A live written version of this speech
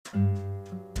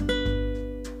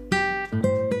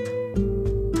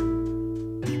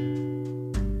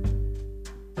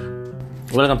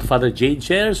Welcome to Father Jade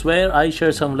Shares, where I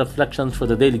share some reflections for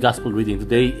the daily gospel reading.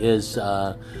 Today is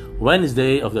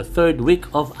Wednesday of the third week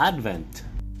of Advent.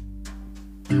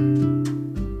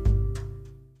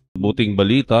 Buting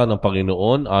balita ng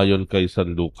Panginoon ayon kay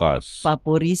San Lucas.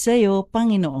 Papuri sa iyo,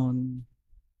 Panginoon.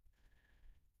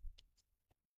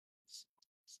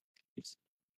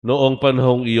 Noong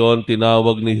panahong iyon,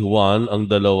 tinawag ni Juan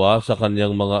ang dalawa sa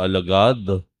kanyang mga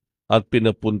alagad at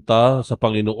pinapunta sa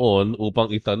Panginoon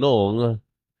upang itanong,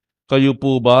 "Kayo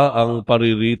po ba ang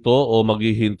paririto o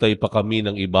maghihintay pa kami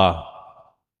ng iba?"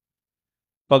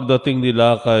 Pagdating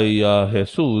nila kay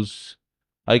Jesus,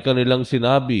 ay kanilang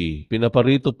sinabi,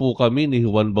 "Pinaparito po kami ni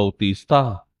Juan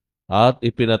Bautista at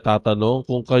ipinatatanong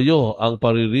kung kayo ang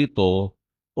paririto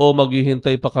o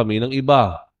maghihintay pa kami ng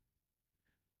iba."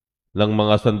 Nang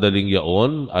mga sandaling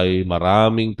yaon ay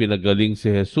maraming pinagaling si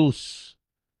Jesus,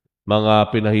 mga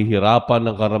pinahihirapan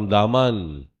ng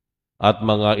karamdaman at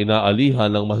mga inaalihan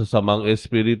ng masasamang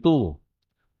espiritu.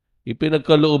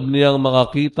 Ipinagkaloob niyang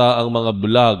makakita ang mga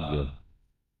bulag.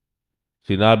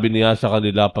 Sinabi niya sa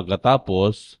kanila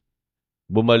pagkatapos,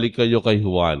 "Bumalik kayo kay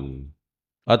Juan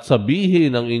at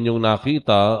sabihin ang inyong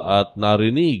nakita at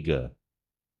narinig.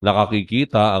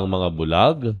 Nakakikita ang mga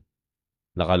bulag,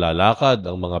 nakalalakad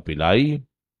ang mga pilay,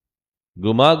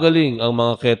 gumagaling ang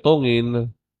mga ketongin,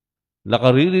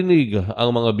 nakaririnig ang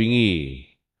mga bingi,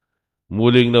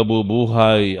 muling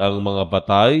nabubuhay ang mga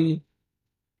patay,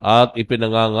 at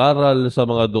ipinangangaral sa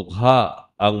mga dukha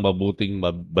ang mabuting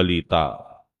balita.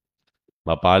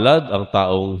 Mapalad ang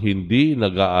taong hindi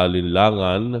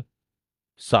nag-aalinlangan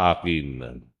sa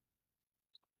akin."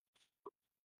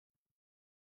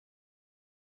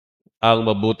 Ang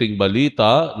mabuting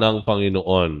balita ng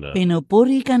Panginoon.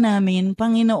 Pinupuri ka namin,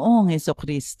 Panginoong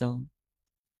Hesukristo.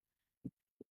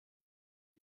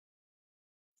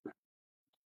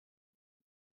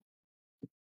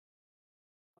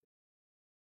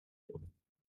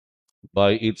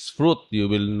 By its fruit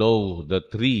you will know the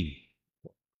tree.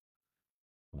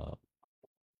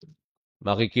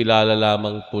 Makikilala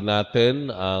lamang po natin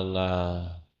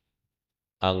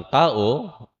ang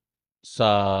tao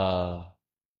sa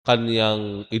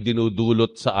kanyang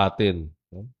idinudulot sa atin.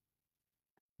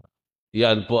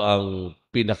 Yan po ang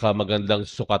pinakamagandang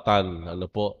sukatan,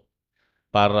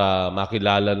 para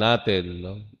makilala natin,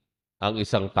 ang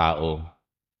isang tao.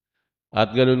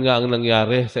 At ganun nga ang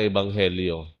nangyari sa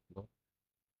Ebanghelyo.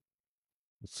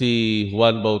 Si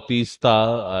Juan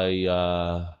Bautista ay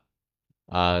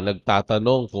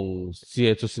nagtatanong kung si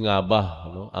Jesus nga ba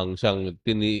ang siyang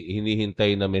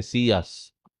hinihintay na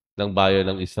Mesiyas ng bayan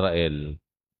ng Israel.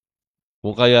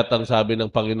 Kung kaya't ang sabi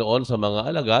ng Panginoon sa mga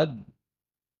alagad,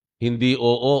 hindi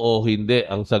oo o hindi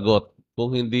ang sagot.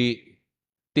 Kung hindi,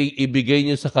 ibigay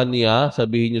niyo sa Kanya,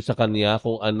 sabihin niyo sa Kanya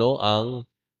kung ano ang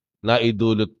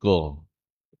naidulot ko.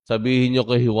 Sabihin niyo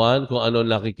kay Juan kung ano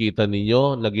nakikita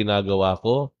ninyo na ginagawa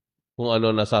ko, kung ano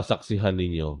nasasaksihan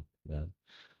ninyo. Yan.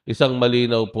 Isang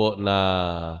malinaw po na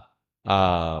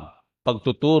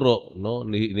pagtuturo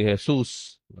ni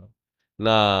Jesus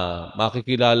na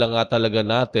makikilala nga talaga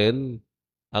natin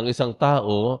ang isang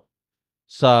tao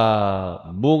sa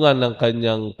bunga ng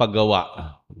kanyang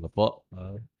paggawa.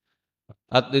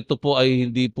 At ito po ay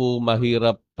hindi po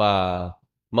mahirap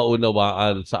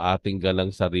maunawaan sa ating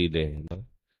ganang sarili.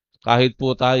 Kahit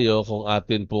po tayo, kung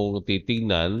atin pong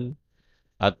titingnan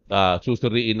at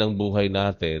susuriin ang buhay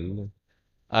natin,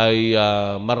 ay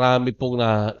marami pong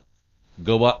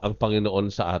nagawa ang Panginoon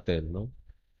sa atin.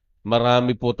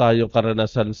 Marami po tayong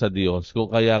karanasan sa Diyos, kung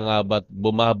kaya nga ba't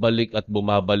bumabalik at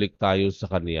bumabalik tayo sa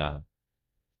Kanya.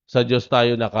 Sa Diyos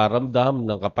tayo nakaramdam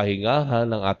ng kapahingahan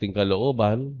ng ating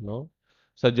kalooban.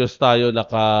 Sa Diyos tayo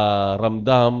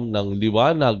nakaramdam ng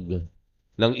liwanag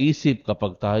ng isip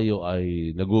kapag tayo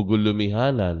ay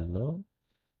nagugulumihanan.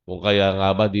 Kung kaya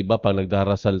nga ba, di ba, pag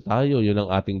nagdarasal tayo, yun ang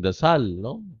ating dasal.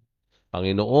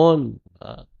 Panginoon,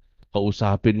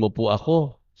 kausapin mo po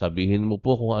ako. Sabihin mo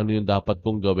po kung ano yung dapat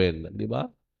kong gawin. Di ba?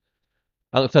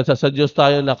 Sa Diyos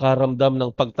tayo nakaramdam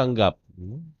ng pagtanggap.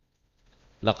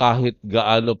 Na kahit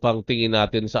gaano pang tingin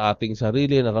natin sa ating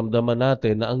sarili, naramdaman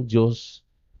natin na ang Diyos,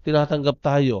 tinatanggap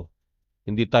tayo.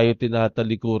 Hindi tayo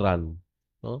tinatalikuran.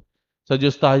 Sa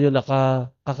Diyos tayo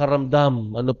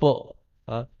nakakaramdam,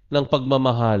 ng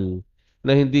pagmamahal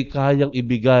na hindi kayang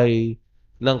ibigay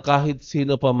ng kahit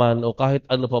sino paman o kahit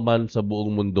ano paman sa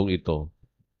buong mundong ito.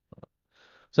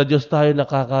 Sa Diyos tayo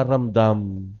nakakaramdam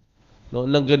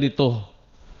ng ganito,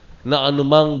 na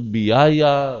anumang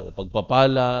biyaya,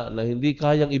 pagpapala na hindi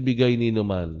kayang ibigay ni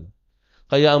numan.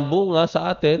 Kaya ang bunga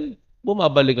sa atin,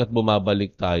 bumabalik at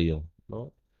bumabalik tayo.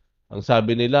 Ang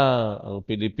sabi nila, ang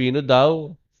Pilipino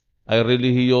daw ay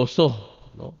relihiyoso.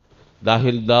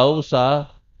 Dahil daw sa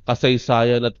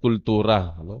kasaysayan at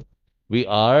kultura. No? We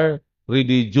are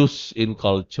religious in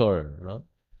culture. No?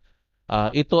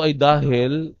 Ito ay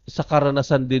dahil sa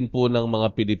karanasan din po ng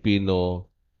mga Pilipino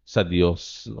sa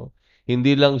Diyos. No?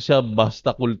 Hindi lang siya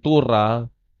basta kultura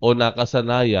o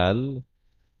nakasanayan,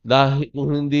 dahil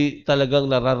kung hindi talagang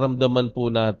nararamdaman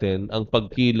po natin ang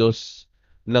pagkilos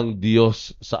ng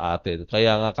Diyos sa atin.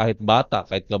 Kaya nga kahit bata,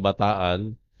 kahit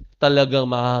kabataan, talagang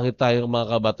makakita tayong mga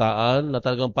kabataan na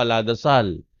talagang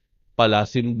paladasal,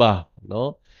 palasimba,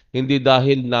 no? Hindi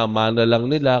dahil namana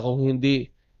lang nila, kung hindi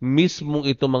mismong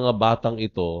itong mga batang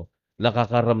ito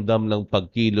nakakaramdam ng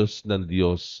pagkilos ng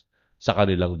Diyos sa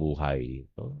kanilang buhay.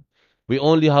 No? We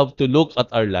only have to look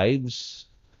at our lives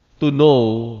to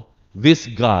know this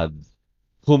God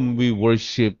whom we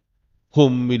worship,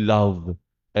 whom we love,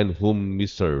 and whom we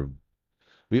serve.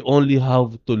 We only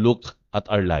have to look at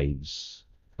our lives.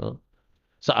 No?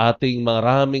 Sa ating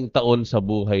maraming taon sa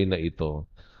buhay na ito,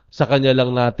 sa Kanya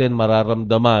lang natin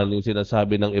mararamdaman yung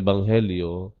sinasabi ng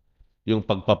Ebanghelyo, yung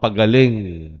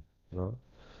pagpapagaling, no?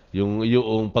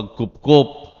 Yung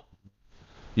pagkupkup,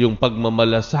 yung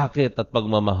pagmamalasakit at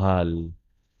pagmamahal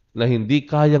na hindi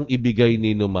kayang ibigay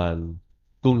ni numan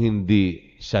kung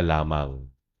hindi siya lamang.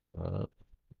 Ah,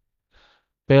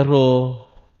 pero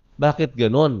bakit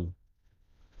ganon?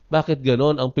 Bakit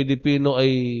ganon? Ang Pilipino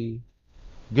ay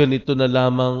ganito na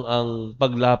lamang ang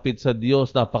paglapit sa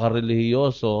Diyos,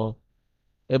 napakarelihiyoso.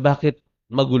 Bakit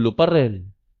magulo pa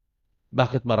rin?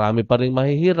 Bakit marami pa rin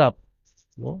mahihirap?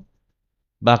 No?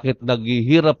 Bakit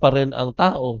naghihirap pa rin ang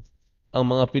tao, ang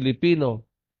mga Pilipino?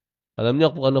 Alam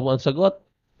niyo kung ano po ang sagot?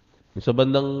 Sa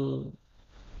bandang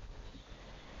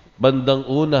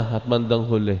una at bandang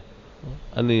huli.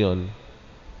 Ano yon?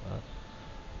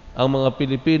 Ang mga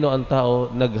Pilipino, ang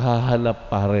tao, naghahanap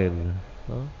pa rin.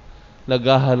 No?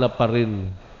 Naghahanap pa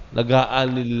rin.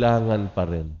 Nag-aalilangan pa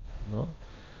rin. No?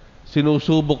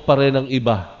 Sinusubok pa rin ang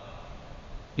iba.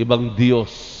 Ibang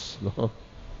Diyos. No?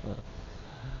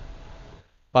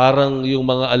 Parang yung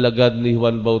mga alagad ni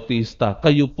Juan Bautista,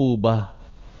 kayo po ba?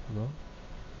 No?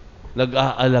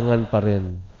 Nag-aalangan pa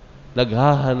rin.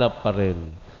 Naghahanap pa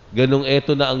rin. Ganong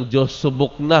eto na ang Diyos,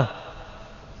 subok na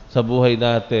sa buhay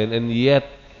natin, and yet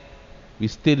we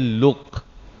still look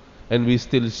and we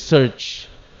still search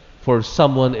for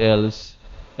someone else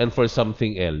and for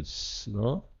something else.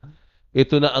 No?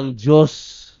 Ito na ang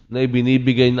Diyos na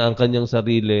ibinibigay na ang kanyang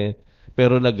sarili,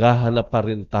 pero naghahanap pa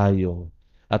rin tayo.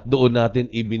 At doon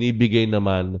natin ibinibigay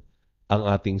naman ang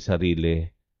ating sarili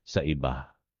sa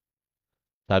iba.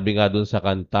 Sabi nga doon sa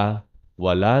kanta,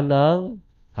 wala nang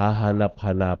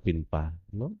hahanap-hanapin pa.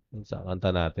 No? Sa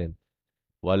kanta natin.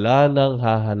 Wala nang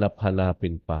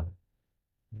hahanap-hanapin pa.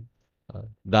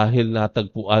 Dahil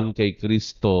natagpuan kay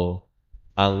Kristo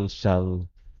ang siyang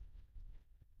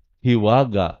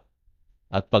hiwaga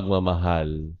at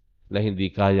pagmamahal na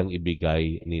hindi kayang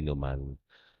ibigay ni numan.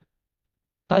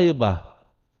 Tayo ba,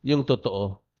 yung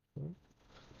totoo,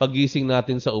 pagising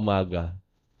natin sa umaga,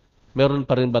 meron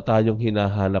pa rin ba tayong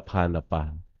hinahanap-hanap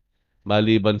pa?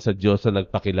 Maliban sa Diyos na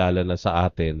nagpakilala na sa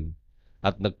atin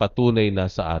at nagpatunay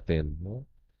na sa atin. No?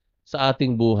 Sa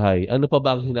ating buhay, ano pa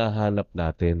ba ang hinahanap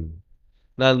natin?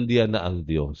 Nandiyan na ang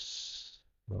Diyos.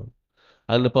 No?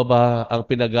 Ano pa ba ang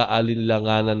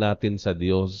pinag-aalinlanganan natin sa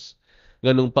Diyos?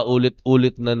 Ganong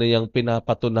paulit-ulit na niyang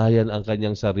pinapatunayan ang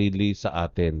kanyang sarili sa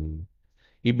atin.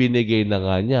 Ibinigay na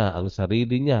nga niya ang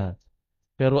sarili niya.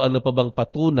 Pero ano pa bang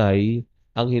patunay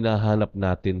ang hinahanap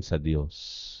natin sa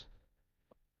Diyos?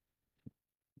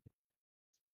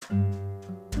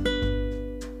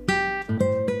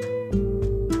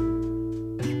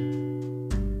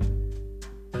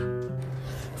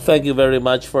 Thank you very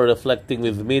much for reflecting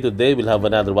with me today. We'll have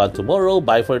another one tomorrow.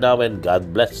 Bye for now and God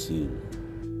bless you.